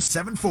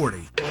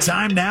740.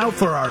 Time now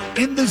for our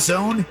In the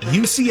Zone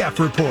UCF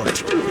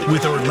report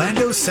with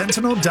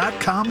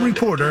OrlandoSentinel.com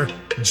reporter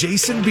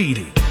Jason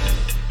Beatty.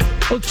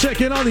 Let's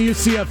check in on the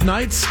UCF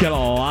Knights. Got a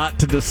lot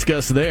to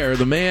discuss there.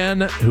 The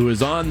man who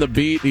is on the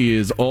beat, he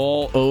is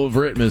all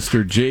over it,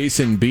 Mr.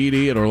 Jason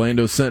Beatty at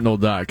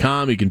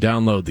OrlandoSentinel.com. You can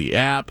download the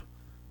app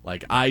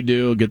like I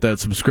do, get that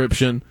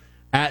subscription.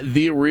 At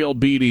The Real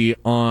Beatty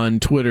on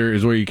Twitter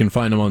is where you can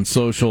find him on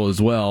social as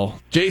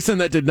well. Jason,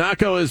 that did not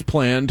go as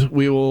planned.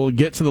 We will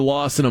get to the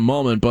loss in a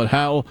moment, but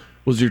how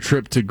was your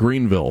trip to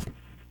Greenville?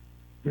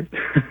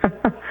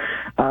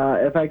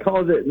 If I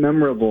called it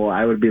memorable,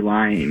 I would be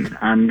lying.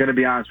 I'm going to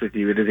be honest with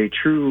you. It is a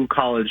true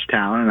college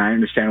town, and I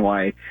understand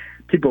why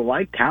people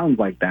like towns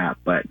like that.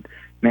 But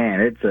man,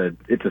 it's a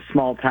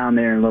small town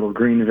there in Little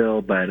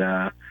Greenville. But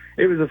I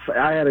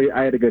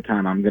had a good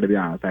time. I'm going to be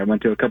honest. I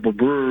went to a couple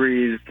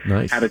breweries,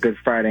 nice. Had a good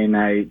Friday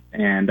night,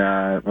 and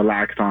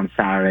relaxed on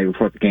Saturday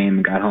before the game,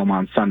 and got home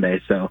on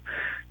Sunday. So.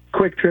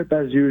 Quick trip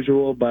as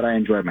usual, but I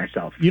enjoyed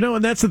myself. You know,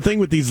 and that's the thing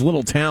with these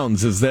little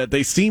towns is that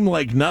they seem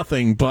like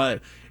nothing,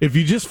 but if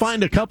you just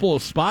find a couple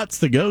of spots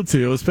to go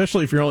to,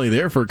 especially if you're only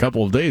there for a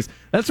couple of days,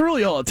 that's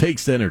really all it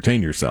takes to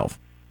entertain yourself.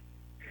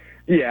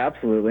 Yeah,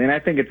 absolutely. And I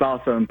think it's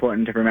also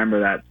important to remember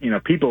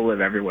that, people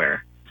live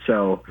everywhere.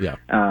 So yeah.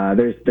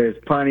 There's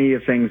plenty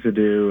of things to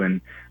do,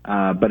 and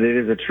but it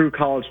is a true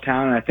college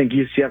town, and I think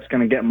UCF's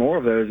going to get more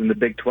of those in the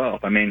Big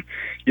 12. I mean,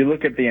 you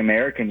look at the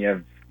American, you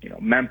have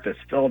Memphis,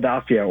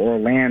 Philadelphia,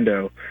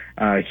 Orlando,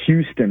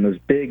 Houston, those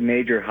big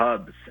major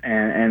hubs,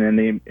 and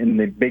in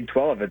the Big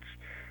 12, it's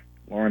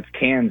Lawrence,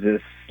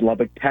 Kansas,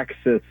 Lubbock,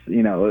 Texas.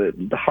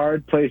 The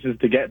hard places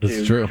to get That's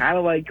to, true. kind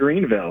of like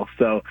Greenville.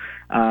 So,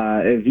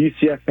 if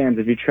UCF fans,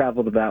 if you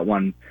travel to that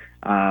one,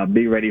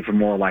 be ready for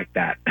more like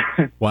that.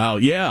 Wow,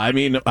 yeah. I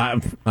mean,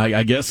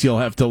 I guess you'll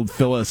have to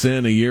fill us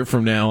in a year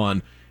from now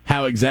on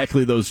how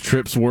exactly those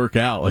trips work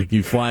out. Like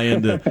you fly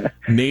into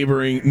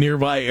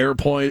nearby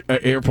airports,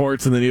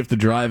 and then you have to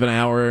drive an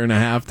hour and a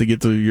half to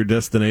get to your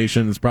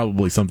destination. It's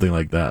probably something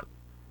like that.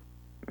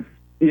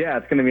 Yeah,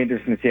 it's going to be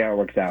interesting to see how it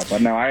works out.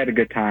 But no, I had a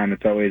good time.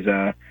 It's always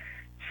a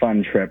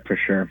fun trip for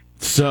sure.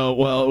 So,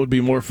 well, it would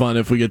be more fun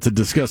if we get to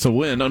discuss a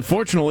win.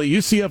 Unfortunately,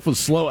 UCF was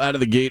slow out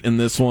of the gate in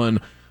this one.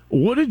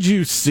 What did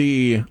you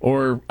see,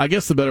 or I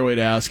guess the better way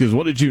to ask is,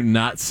 what did you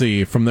not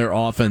see from their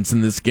offense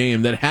in this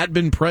game that had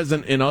been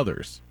present in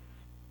others?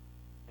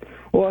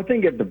 Well, I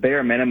think at the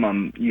bare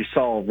minimum, you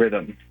saw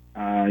rhythm,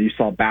 you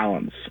saw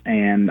balance,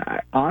 and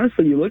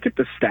honestly, you look at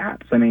the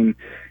stats. I mean,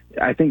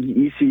 I think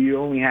ECU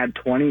only had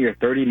 20 or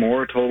 30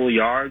 more total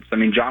yards. I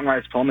mean, John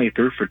Rice Plumlee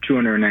threw for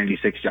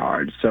 296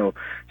 yards, so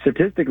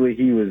statistically,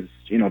 he was,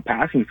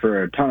 passing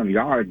for a ton of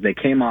yards. They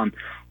came on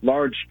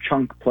large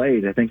chunk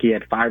plays. I think he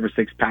had 5 or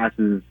 6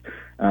 passes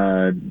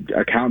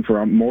account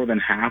for more than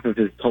half of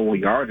his total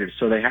yardage.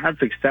 So they had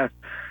success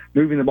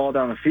moving the ball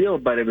down the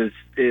field, but it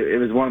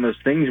was one of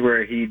those things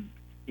where he'd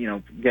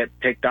get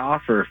picked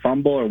off or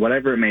fumble or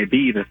whatever it may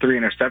be. The 3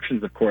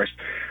 interceptions, of course,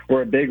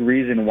 were a big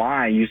reason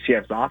why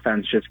UCF's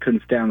offense just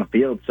couldn't stay on the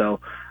field. So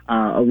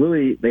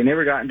they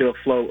never got into a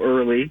flow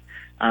early.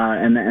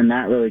 And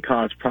that really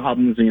caused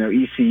problems.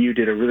 ECU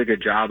did a really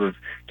good job of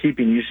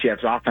keeping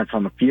UCF's offense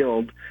on the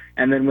field.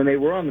 And then when they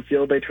were on the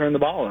field, they turned the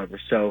ball over.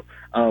 So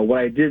what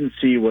I didn't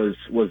see was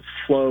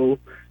flow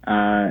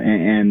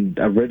and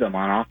a rhythm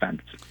on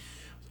offense.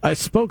 I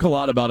spoke a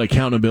lot about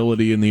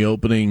accountability in the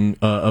opening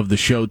of the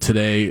show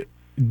today.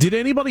 Did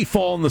anybody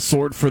fall on the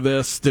sword for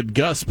this? Did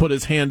Gus put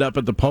his hand up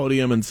at the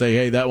podium and say,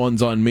 hey, that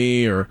one's on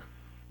me? Or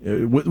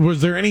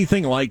was there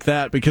anything like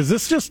that? Because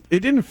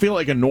it didn't feel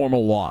like a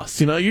normal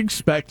loss. You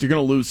expect you're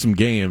going to lose some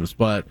games,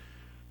 but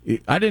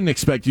I didn't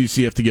expect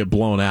UCF to get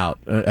blown out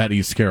at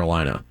East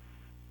Carolina.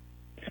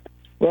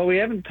 Well, we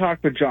haven't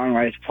talked with John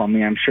Rice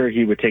Plumlee. I'm sure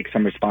he would take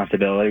some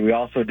responsibility. We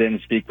also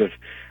didn't speak with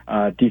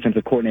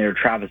defensive coordinator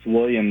Travis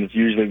Williams.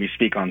 Usually we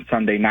speak on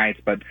Sunday nights,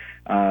 but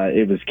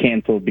it was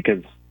canceled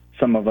because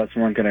some of us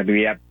weren't going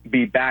to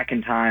be back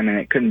in time, and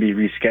it couldn't be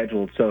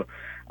rescheduled. So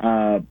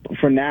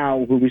for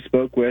now, who we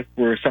spoke with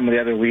were some of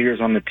the other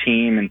leaders on the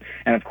team,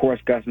 and of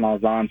course Gus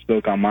Malzahn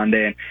spoke on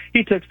Monday, and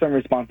he took some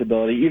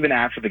responsibility even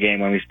after the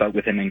game when we spoke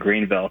with him in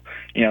Greenville.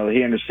 He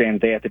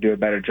understands they have to do a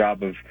better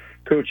job of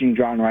coaching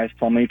John Rice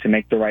Plumlee to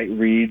make the right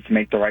reads,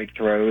 make the right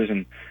throws,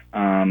 and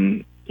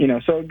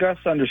so Gus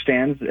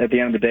understands at the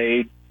end of the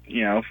day,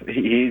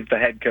 he's the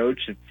head coach.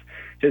 It's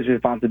his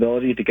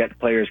responsibility to get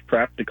players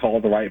prepped, to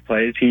call the right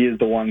plays. He is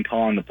the one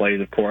calling the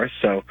plays, of course.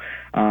 So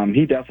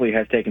he definitely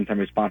has taken some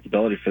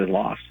responsibility for the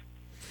loss.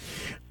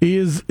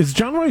 Is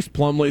John Rice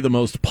Plumlee the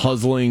most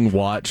puzzling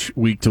watch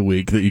week to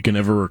week that you can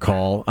ever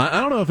recall?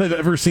 I don't know if I've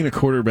ever seen a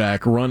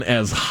quarterback run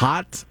as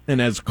hot and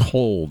as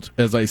cold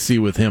as I see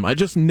with him. I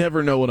just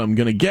never know what I'm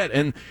going to get.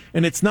 And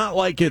it's not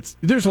like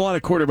there's a lot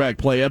of quarterback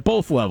play at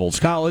both levels,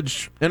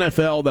 college,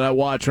 NFL, that I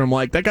watch, and I'm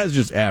like, that guy's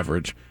just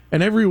average.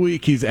 And every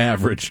week he's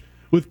average.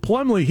 With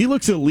Plumlee, he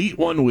looks elite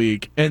one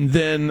week, and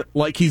then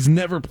like he's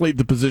never played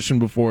the position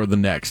before the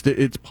next.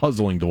 It's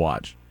puzzling to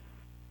watch.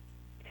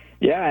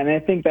 Yeah, and I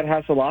think that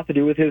has a lot to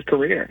do with his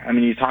career. I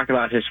mean, you talk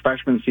about his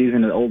freshman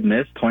season at Ole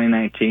Miss,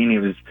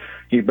 2019.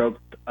 He broke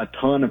a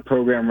ton of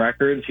program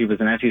records. He was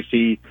an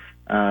SEC,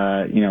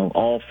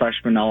 all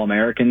freshman,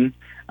 All-American.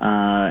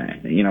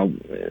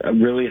 A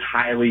really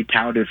highly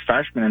touted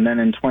freshman. And then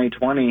in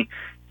 2020,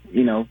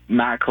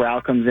 Matt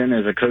Corral comes in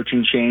as a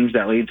coaching change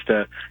that leads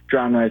to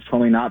John Rice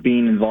Plumlee not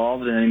being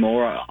involved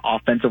anymore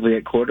offensively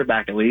at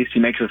quarterback. At least he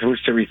makes a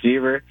switch to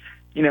receiver.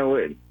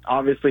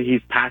 Obviously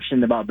he's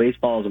passionate about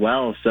baseball as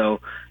well. So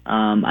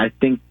I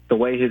think the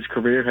way his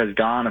career has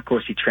gone, of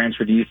course, he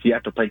transferred to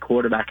UCF to play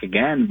quarterback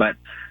again. But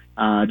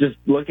just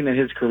looking at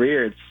his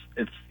career,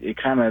 it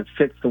kind of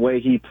fits the way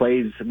he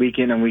plays week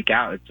in and week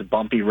out. It's a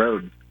bumpy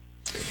road.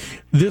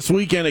 This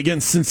weekend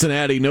against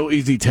Cincinnati, no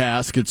easy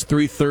task. It's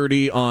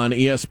 3:30 on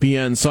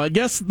ESPN. So I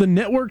guess the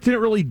network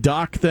didn't really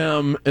dock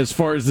them as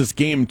far as this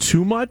game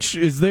too much. Do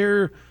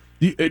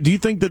you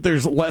think that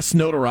there's less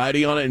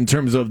notoriety on it in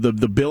terms of the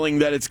billing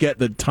that it's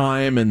the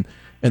time and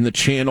the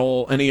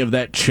channel? Any of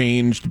that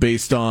changed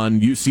based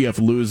on UCF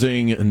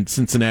losing and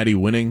Cincinnati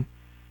winning?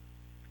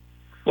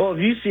 Well, if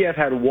UCF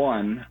had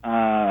won,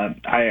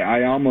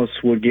 I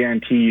almost would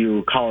guarantee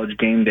you College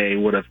Game Day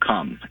would have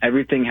come.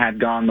 Everything had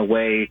gone the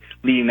way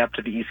leading up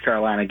to the East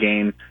Carolina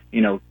game.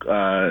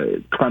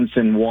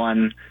 Clemson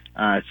won.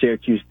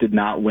 Syracuse did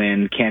not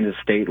win. Kansas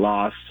State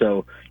lost.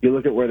 So you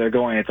look at where they're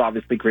going. It's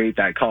obviously great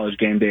that College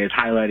Game Day is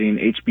highlighting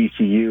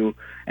HBCU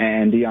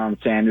and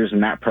Deion Sanders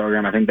and that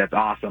program. I think that's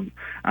awesome.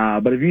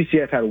 But if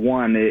UCF had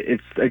won,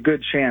 it's a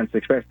good chance,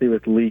 especially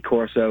with Lee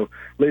Corso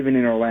living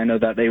in Orlando,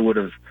 that they would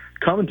have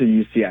come to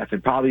UCF.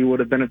 It probably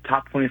would have been a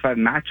top 25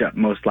 matchup,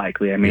 most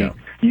likely. I mean,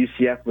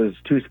 UCF was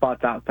 2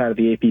 spots outside of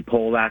the AP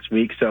poll last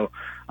week. So,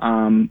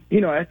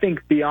 I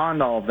think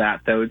beyond all of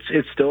that, though,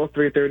 it's still a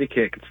 3:30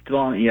 kick. It's still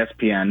on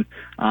ESPN.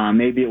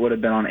 Maybe it would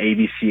have been on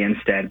ABC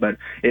instead, but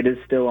it is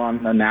still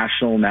on a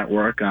national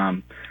network.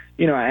 And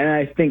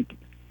I think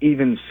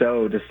even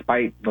so,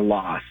 despite the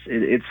loss,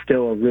 it's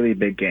still a really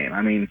big game.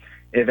 I mean,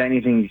 if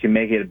anything, you can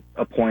make it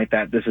a point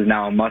that this is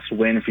now a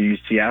must-win for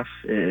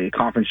UCF.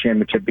 Conference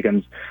championship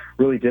becomes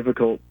really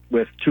difficult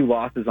with 2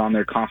 losses on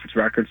their conference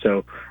record.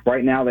 So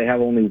right now they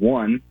have only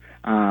 1,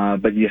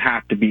 but you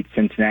have to beat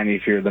Cincinnati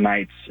if you're the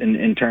Knights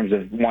in terms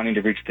of wanting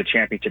to reach the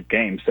championship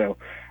game. So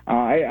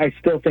I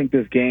still think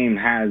this game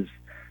has,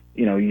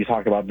 you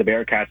talk about the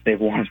Bearcats, they've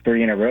won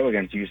 3 in a row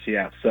against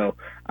UCF. So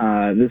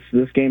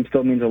this game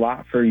still means a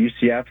lot for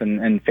UCF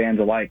and fans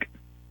alike.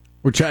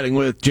 We're chatting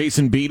with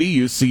Jason Beatty,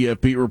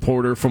 UCF beat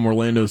reporter from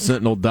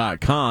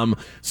OrlandoSentinel.com.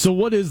 So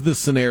what is the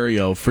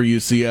scenario for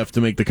UCF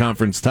to make the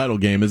conference title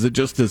game? Is it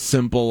just as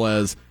simple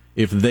as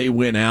if they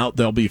win out,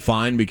 they'll be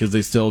fine because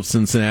they still have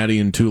Cincinnati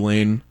and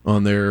Tulane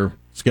on their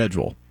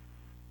schedule?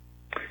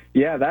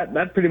 Yeah,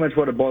 that's pretty much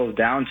what it boils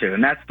down to.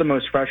 And that's the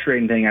most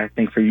frustrating thing, I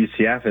think, for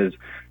UCF is,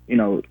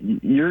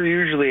 you're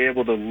usually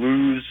able to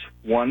lose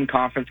one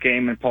conference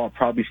game and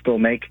probably still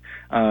make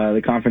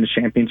the conference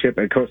championship.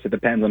 Of course, it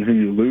depends on who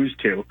you lose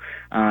to.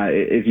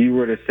 If you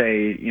were to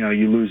say,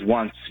 you lose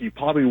once, you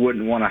probably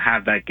wouldn't want to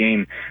have that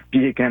game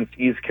be against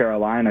East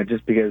Carolina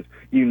just because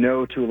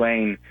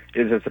Tulane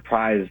is a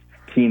surprise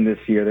team this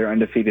year. They're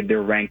undefeated.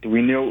 They're ranked.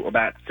 We know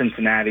about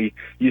Cincinnati.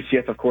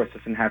 UCF, of course,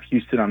 doesn't have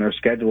Houston on their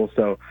schedule.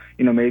 So,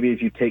 maybe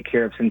if you take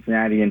care of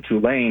Cincinnati and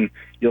Tulane,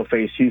 you'll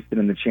face Houston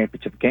in the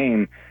championship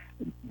game.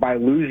 By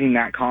losing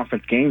that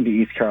conference game to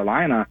East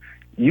Carolina,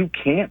 you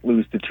can't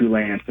lose to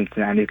Tulane and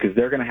Cincinnati because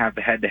they're going to have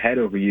the head-to-head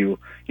over you,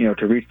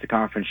 to reach the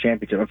conference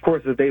championship. Of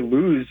course, if they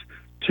lose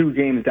 2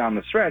 games down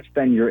the stretch,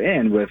 then you're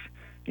in with,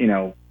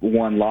 1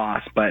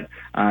 loss. But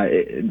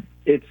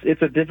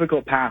it's a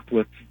difficult path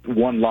with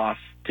 1 loss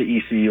to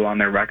ECU on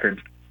their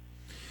record.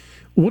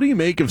 What do you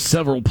make of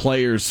several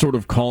players sort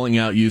of calling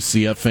out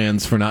UCF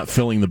fans for not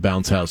filling the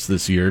bounce house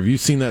this year? Have you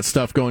seen that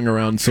stuff going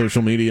around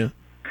social media?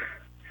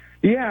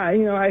 Yeah,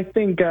 I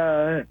think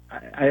I've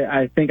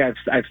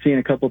seen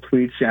a couple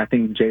tweets. I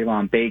think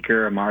Javon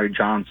Baker, Amari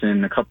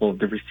Johnson, a couple of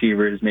the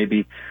receivers,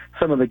 maybe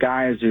some of the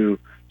guys who,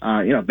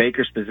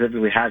 Baker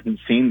specifically hasn't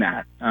seen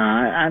that.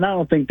 And I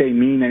don't think they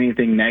mean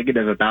anything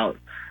negative about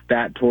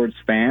that towards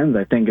fans.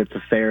 I think it's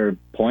a fair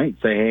point.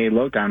 Say, hey,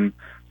 look, I'm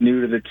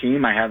new to the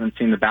team. I haven't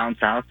seen the bounce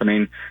house. I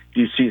mean,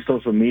 you see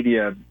social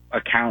media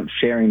accounts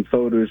sharing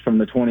photos from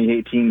the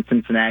 2018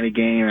 Cincinnati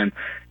game and,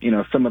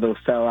 some of those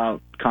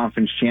sellout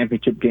conference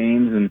championship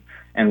games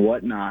and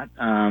whatnot.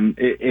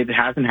 It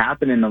hasn't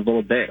happened in a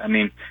little bit. I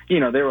mean,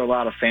 there were a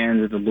lot of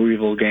fans at the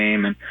Louisville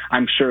game, and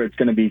I'm sure it's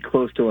going to be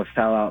close to a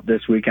sellout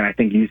this week, and I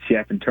think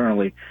UCF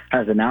internally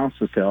has announced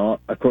the sellout.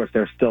 Of course,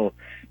 there's still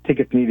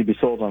tickets need to be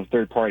sold on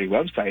third-party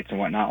websites and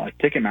whatnot, like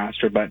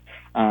Ticketmaster, but,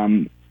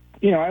 I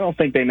don't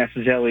think they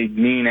necessarily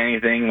mean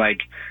anything like,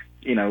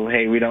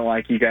 hey, we don't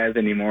like you guys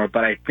anymore,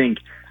 but I think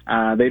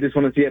they just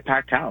want to see a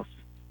packed house.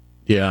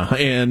 Yeah,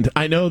 and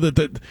I know that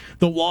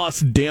the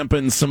loss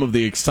dampens some of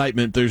the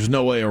excitement. There's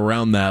no way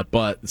around that,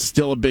 but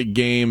still a big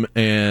game,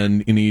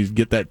 and you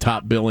get that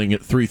top billing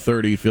at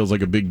 3:30 feels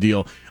like a big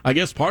deal. I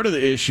guess part of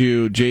the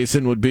issue,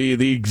 Jason, would be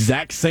the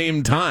exact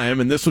same time,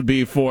 and this would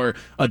be for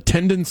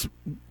attendance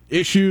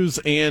issues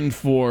and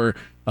for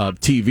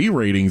TV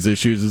ratings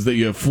issues is that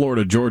you have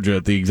Florida, Georgia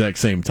at the exact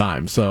same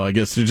time. So I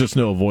guess there's just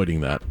no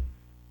avoiding that.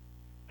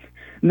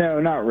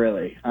 No, not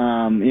really.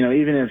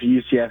 Even if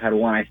UCF had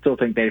won, I still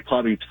think they'd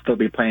probably still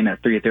be playing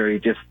at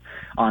 3:30 just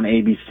on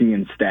ABC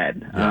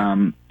instead.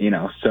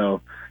 Yeah.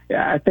 So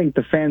I think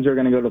the fans who are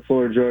going to go to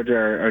Florida, Georgia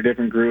are a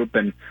different group,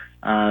 and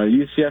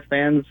UCF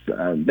fans,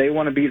 they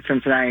want to beat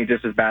Cincinnati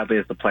just as badly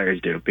as the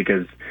players do,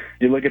 because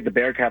you look at the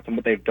Bearcats and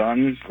what they've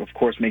done, of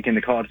course, making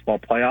the college football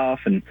playoff,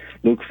 and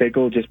Luke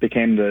Fickell just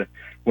became the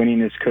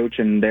winningest coach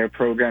in their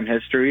program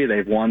history.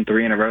 They've won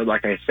 3 in a row,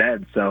 like I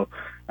said, so,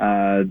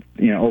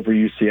 over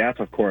UCF,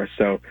 of course,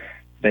 so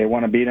they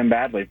want to beat them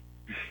badly.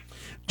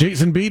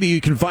 Jason Beatty,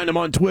 you can find him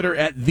on Twitter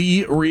at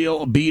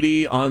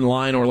TheRealBeatty,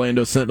 online,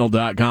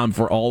 OrlandoSentinel.com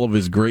for all of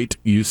his great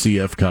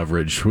UCF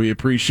coverage. We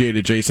appreciate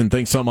it, Jason.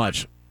 Thanks so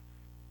much.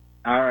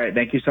 All right.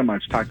 Thank you so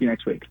much. Talk to you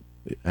next week.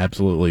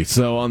 Absolutely.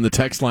 So on the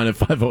text line at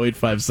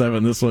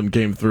 50857, this one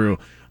came through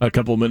a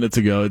couple minutes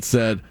ago. It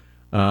said,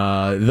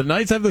 the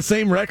Knights have the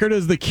same record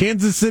as the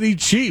Kansas City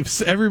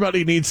Chiefs.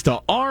 Everybody needs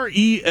to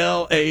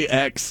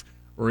RELAX,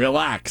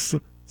 relax,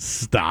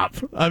 stop.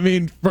 I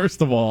mean,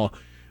 first of all,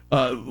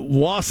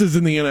 losses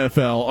in the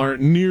NFL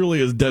aren't nearly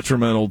as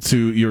detrimental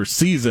to your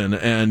season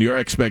and your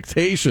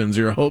expectations,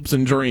 your hopes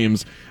and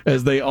dreams,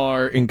 as they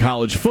are in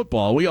college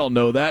football. We all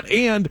know that.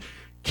 And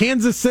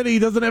Kansas City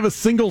doesn't have a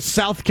single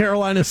South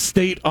Carolina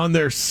State on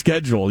their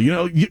schedule.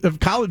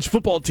 College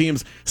football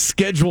teams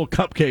schedule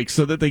cupcakes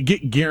so that they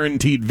get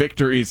guaranteed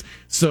victories,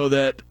 so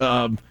that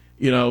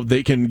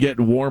they can get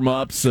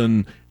warm-ups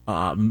and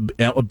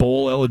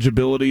bowl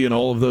eligibility and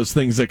all of those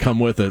things that come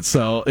with it.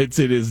 So it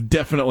is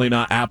definitely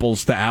not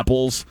apples to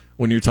apples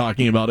when you're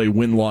talking about a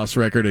win-loss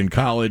record in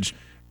college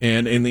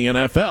and in the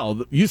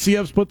NFL.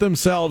 UCF's put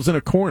themselves in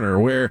a corner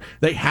where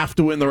they have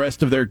to win the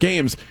rest of their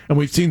games, and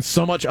we've seen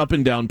so much up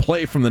and down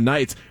play from the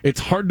Knights. It's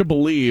hard to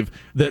believe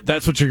that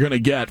that's what you're going to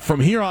get.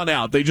 From here on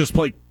out, they just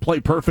play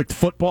perfect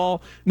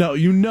football. No,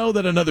 you know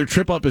that another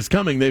trip up is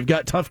coming. They've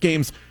got tough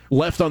games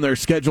left on their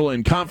schedule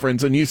in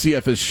conference, and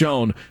UCF has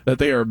shown that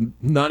they are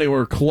not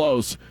anywhere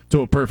close to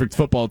a perfect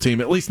football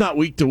team, at least not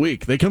week to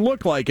week. They can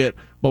look like it,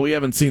 but we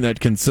haven't seen that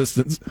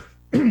consistency.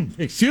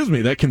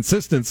 That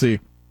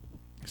consistency.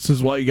 This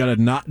is why you got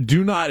to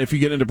do not, if you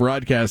get into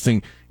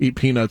broadcasting, eat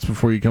peanuts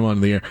before you come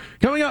on the air.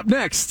 Coming up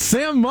next,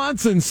 Sam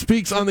Monson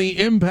speaks on the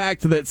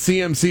impact that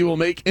CMC will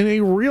make in a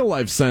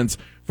real-life sense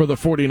for the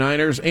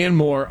 49ers, and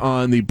more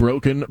on the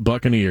broken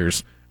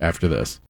Buccaneers after this.